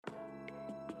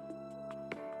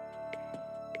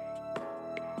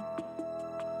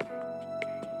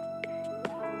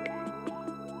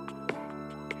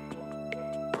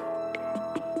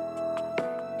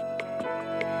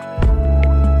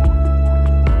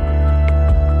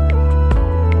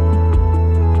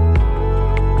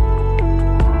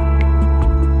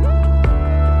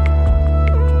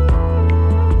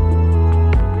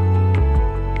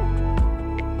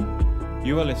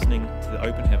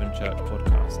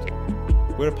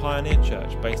We're a pioneer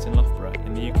church based in Loughborough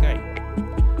in the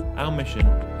UK. Our mission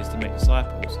is to make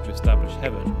disciples who establish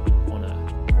heaven on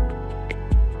earth.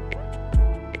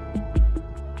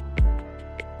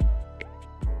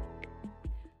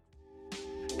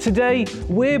 Today,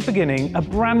 we're beginning a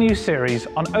brand new series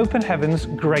on Open Heaven's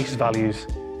grace values.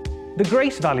 The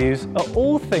grace values are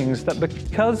all things that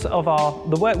because of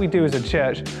the work we do as a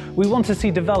church, we want to see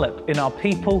develop in our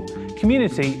people,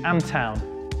 community and town.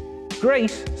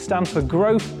 Grace stands for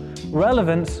growth,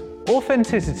 relevance,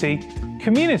 authenticity,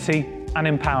 community and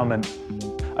empowerment.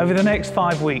 Over the next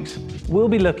 5 weeks, we'll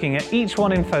be looking at each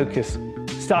one in focus,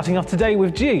 starting off today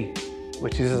with G,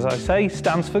 which is, as I say,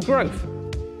 stands for growth.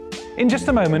 In just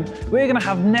a moment, we're going to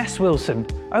have Ness Wilson,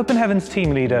 Open Heaven's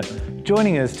team leader,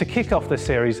 joining us to kick off the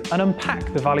series and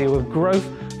unpack the value of growth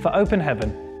for Open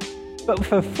Heaven. But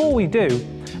before we do,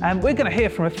 we're going to hear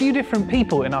from a few different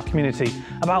people in our community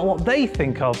about what they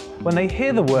think of when they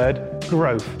hear the word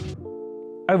growth.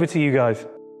 Over to you guys.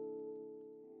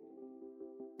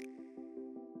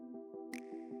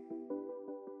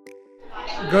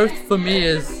 Growth for me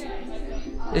is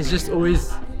just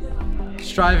always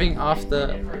striving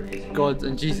after God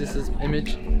and Jesus'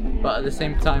 image, but at the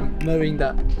same time knowing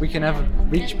that we can never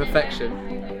reach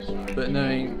perfection, but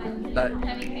knowing that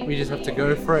we just have to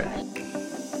go for it.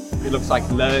 It looks like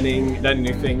learning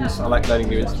new things. I like learning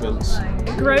new instruments.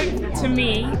 Growth to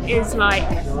me is like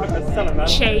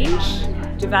change,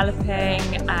 developing,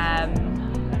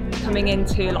 coming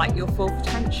into like your full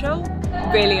potential,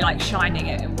 really like shining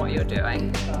it in what you're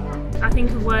doing. I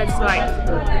think of words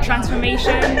like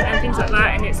transformation and things like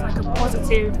that, and it's like a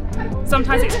positive.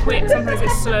 Sometimes it's quick, sometimes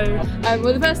it's slow.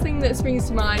 Well, the first thing that springs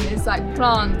to mind is like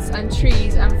plants and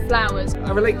trees and flowers.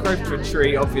 I relate growth to a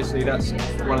tree, obviously, that's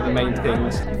one of the main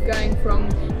things. Going from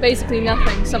basically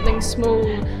nothing, something small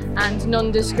and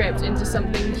nondescript, into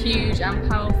something huge and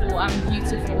powerful and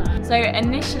beautiful. So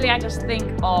initially I just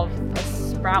think of a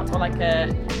sprout or like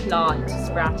a plant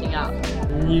sprouting up.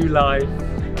 New life.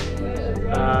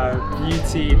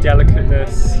 Beauty,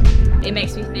 delicateness. It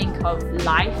makes me think of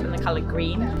life and the colour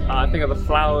green. I think of the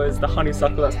flowers, the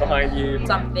honeysuckle that's behind you.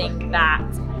 Something that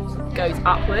goes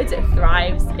upwards, it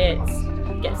thrives, it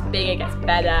gets bigger, gets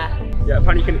better. Yeah,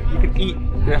 apparently you can eat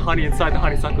the honey inside the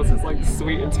honeysuckle, so it's like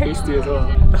sweet and tasty as well.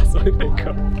 That's what I think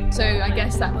of. So I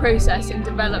guess that process and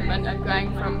development of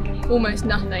going from almost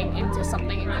nothing into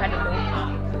something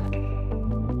incredible.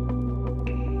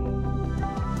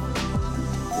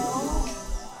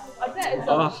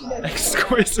 Oh,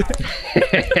 exquisite.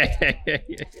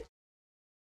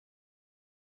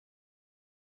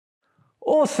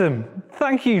 Awesome.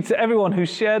 Thank you to everyone who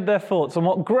shared their thoughts on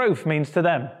what growth means to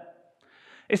them.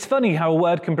 It's funny how a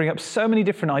word can bring up so many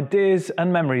different ideas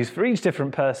and memories for each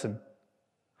different person.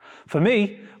 For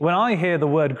me, when I hear the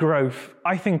word growth,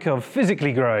 I think of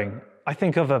physically growing. I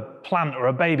think of a plant or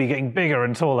a baby getting bigger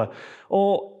and taller,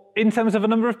 or in terms of a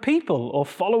number of people or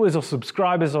followers or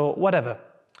subscribers or whatever.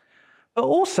 But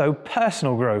also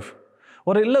personal growth,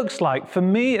 what it looks like for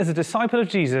me as a disciple of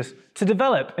Jesus to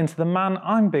develop into the man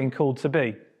I'm being called to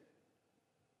be.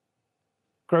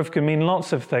 Growth can mean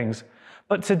lots of things,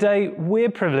 but today we're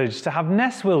privileged to have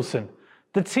Ness Wilson,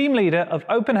 the team leader of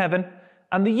Open Heaven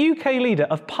and the UK leader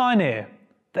of Pioneer,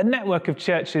 the network of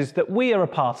churches that we are a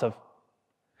part of,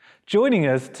 joining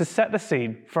us to set the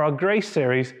scene for our Grace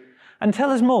series and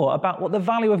tell us more about what the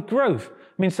value of growth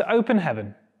means to Open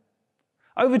Heaven.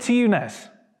 Over to you, Ness.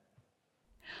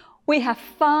 We have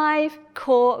 5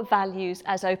 core values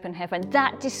as Open Heaven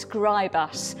that describe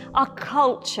us, our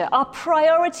culture, our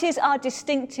priorities, our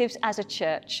distinctives as a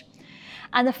church.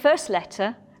 And the first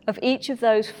letter of each of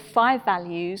those 5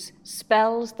 values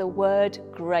spells the word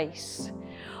grace,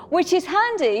 which is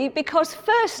handy because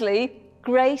firstly,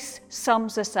 grace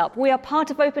sums us up. We are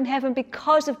part of Open Heaven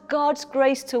because of God's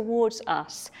grace towards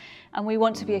us. And we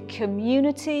want to be a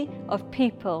community of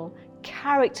people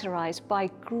characterized by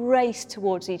grace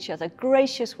towards each other,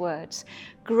 gracious words,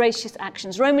 gracious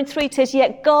actions. Romans 3 says,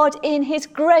 yet God in his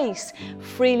grace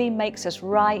freely makes us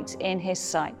right in his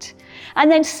sight.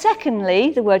 And then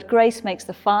secondly, the word grace makes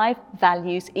the 5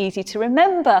 values easy to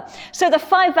remember. So the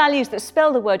 5 values that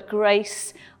spell the word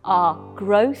grace are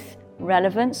growth,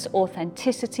 relevance,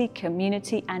 authenticity,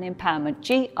 community and empowerment.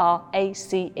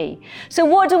 GRACE. So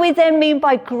what do we then mean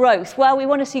by growth? Well, we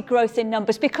want to see growth in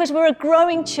numbers because we're a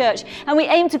growing church and we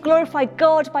aim to glorify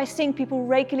God by seeing people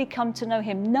regularly come to know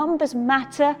him. Numbers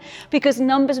matter because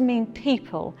numbers mean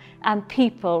people and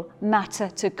people matter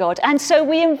to God. And so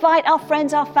we invite our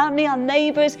friends, our family, our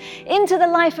neighbours into the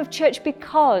life of church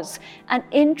because an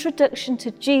introduction to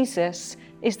Jesus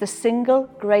is the single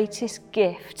greatest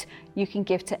gift you can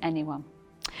give to anyone.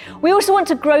 We also want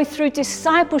to grow through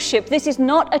discipleship. This is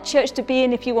not a church to be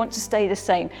in if you want to stay the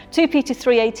same. 2 Peter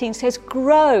 3:18 says,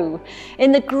 grow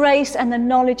in the grace and the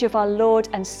knowledge of our Lord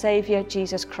and Saviour,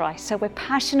 Jesus Christ. So we're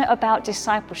passionate about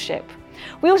discipleship.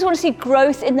 We also want to see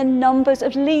growth in the numbers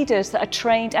of leaders that are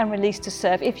trained and released to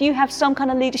serve. If you have some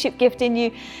kind of leadership gift in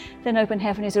you, then Open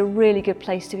Heaven is a really good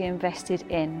place to be invested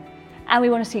in. And we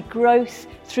want to see growth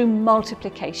through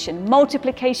multiplication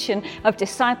of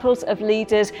disciples, of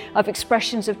leaders, of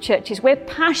expressions of churches. We're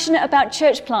passionate about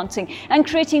church planting and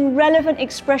creating relevant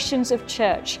expressions of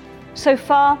church. So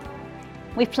far,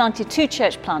 we've planted 2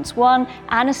 church plants, one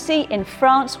Annecy in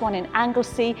France, one in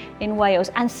Anglesey in Wales,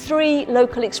 and 3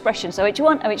 local expressions,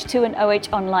 OH1, OH2 and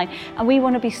OH Online. And we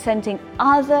want to be sending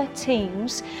other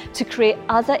teams to create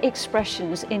other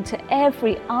expressions into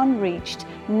every unreached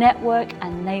network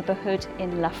and neighbourhood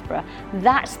in Loughborough.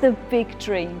 That's the big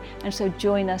dream, and so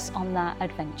join us on that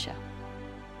adventure.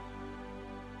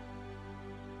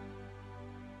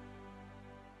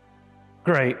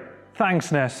 Great.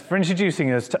 Thanks, Ness, for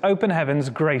introducing us to Open Heaven's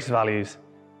grace values.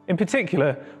 In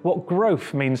particular, what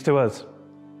growth means to us.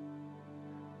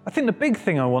 I think the big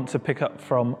thing I want to pick up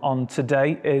from on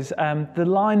today is the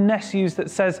line Ness used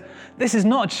that says, this is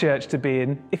not a church to be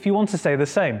in if you want to stay the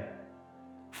same.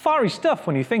 Fiery stuff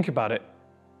when you think about it,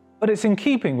 but it's in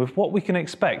keeping with what we can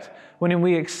expect when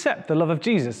we accept the love of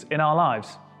Jesus in our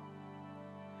lives.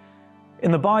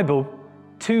 In the Bible,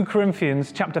 2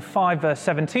 Corinthians chapter 5 verse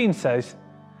 17 says,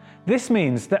 this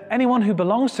means that anyone who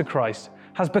belongs to Christ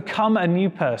has become a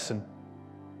new person.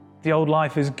 The old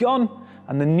life is gone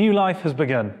and the new life has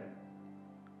begun.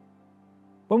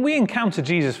 When we encounter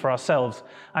Jesus for ourselves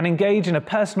and engage in a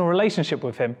personal relationship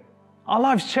with him, our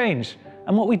lives change,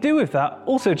 and what we do with that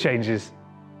also changes.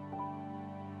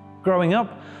 Growing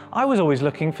up, I was always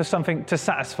looking for something to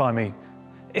satisfy me.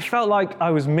 It felt like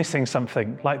I was missing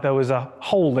something, like there was a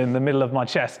hole in the middle of my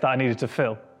chest that I needed to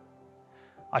fill.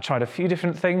 I tried a few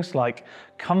different things like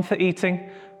comfort eating,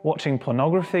 watching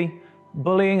pornography,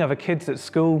 bullying other kids at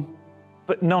school,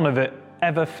 but none of it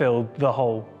ever filled the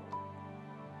hole.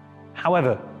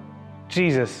 However,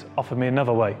 Jesus offered me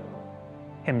another way,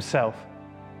 himself.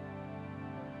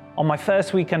 On my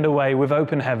first weekend away with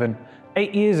Open Heaven,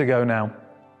 8 years ago now,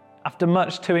 after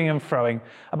much toing and froing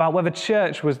about whether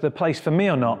church was the place for me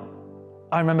or not,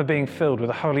 I remember being filled with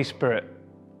the Holy Spirit,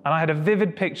 and I had a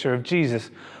vivid picture of Jesus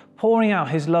pouring out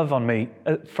his love on me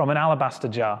from an alabaster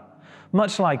jar,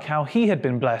 much like how he had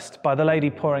been blessed by the lady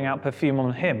pouring out perfume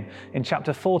on him in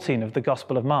chapter 14 of the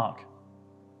Gospel of Mark.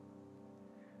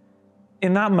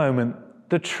 In that moment,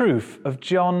 the truth of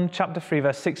John chapter 3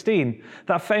 verse 16,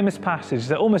 that famous passage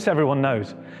that almost everyone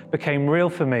knows, became real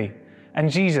for me,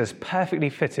 and Jesus perfectly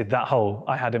fitted that hole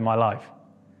I had in my life.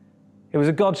 It was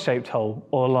a God-shaped hole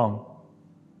all along.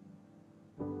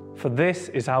 For this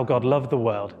is how God loved the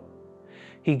world.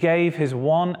 He gave his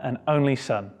one and only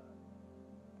Son,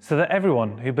 so that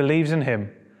everyone who believes in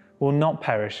him will not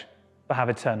perish, but have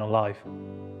eternal life.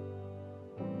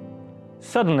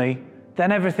 Suddenly,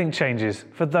 then everything changes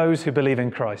for those who believe in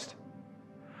Christ.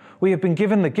 We have been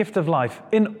given the gift of life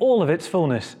in all of its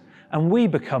fullness, and we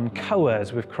become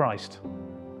co-heirs with Christ.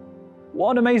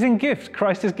 What an amazing gift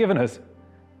Christ has given us.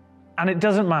 And it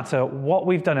doesn't matter what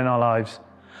we've done in our lives.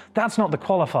 That's not the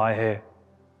qualifier here.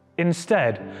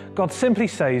 Instead, God simply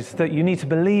says that you need to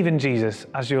believe in Jesus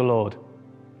as your Lord.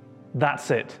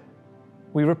 That's it.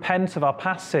 We repent of our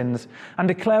past sins and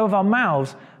declare with our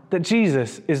mouths that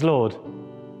Jesus is Lord.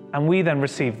 And we then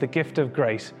receive the gift of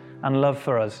grace and love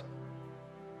for us.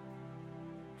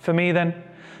 For me then,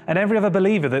 and every other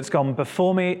believer that's gone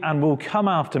before me and will come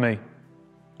after me,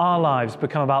 our lives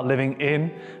become about living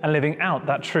in and living out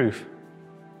that truth.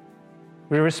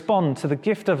 We respond to the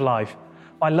gift of life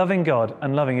by loving God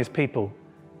and loving his people,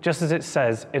 just as it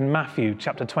says in Matthew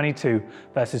chapter 22,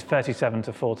 verses 37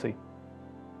 to 40.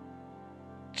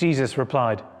 Jesus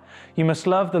replied, "You must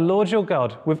love the Lord your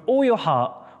God with all your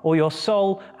heart, all your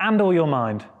soul, and all your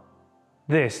mind.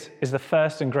 This is the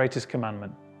first and greatest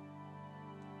commandment.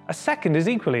 A second is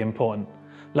equally important.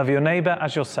 Love your neighbor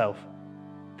as yourself.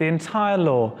 The entire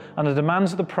law and the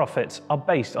demands of the prophets are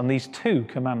based on these 2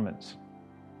 commandments.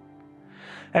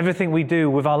 Everything we do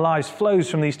with our lives flows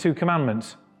from these 2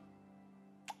 commandments.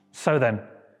 So then,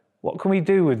 what can we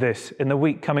do with this in the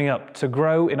week coming up to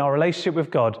grow in our relationship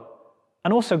with God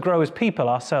and also grow as people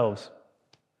ourselves?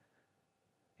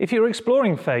 If you're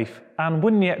exploring faith and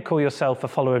wouldn't yet call yourself a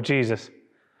follower of Jesus,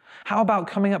 how about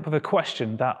coming up with a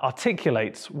question that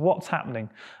articulates what's happening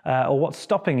or what's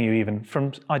stopping you even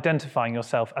from identifying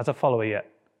yourself as a follower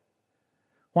yet?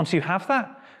 Once you have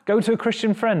that, go to a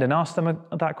Christian friend and ask them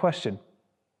that question.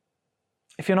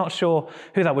 If you're not sure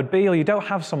who that would be, or you don't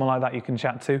have someone like that you can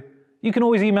chat to, you can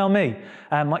always email me.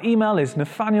 My email is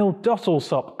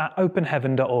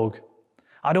nathaniel.allsop@openheaven.org.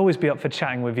 I'd always be up for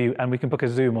chatting with you, and we can book a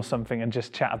Zoom or something and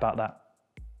just chat about that.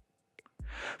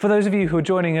 For those of you who are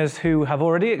joining us who have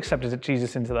already accepted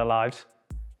Jesus into their lives,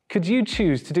 could you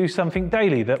choose to do something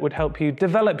daily that would help you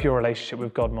develop your relationship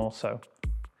with God more so?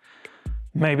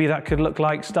 Maybe that could look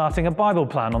like starting a Bible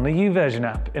plan on the YouVersion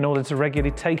app in order to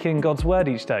regularly take in God's Word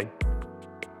each day.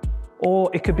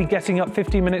 Or it could be getting up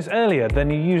 15 minutes earlier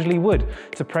than you usually would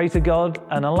to pray to God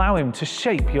and allow Him to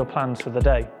shape your plans for the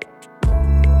day.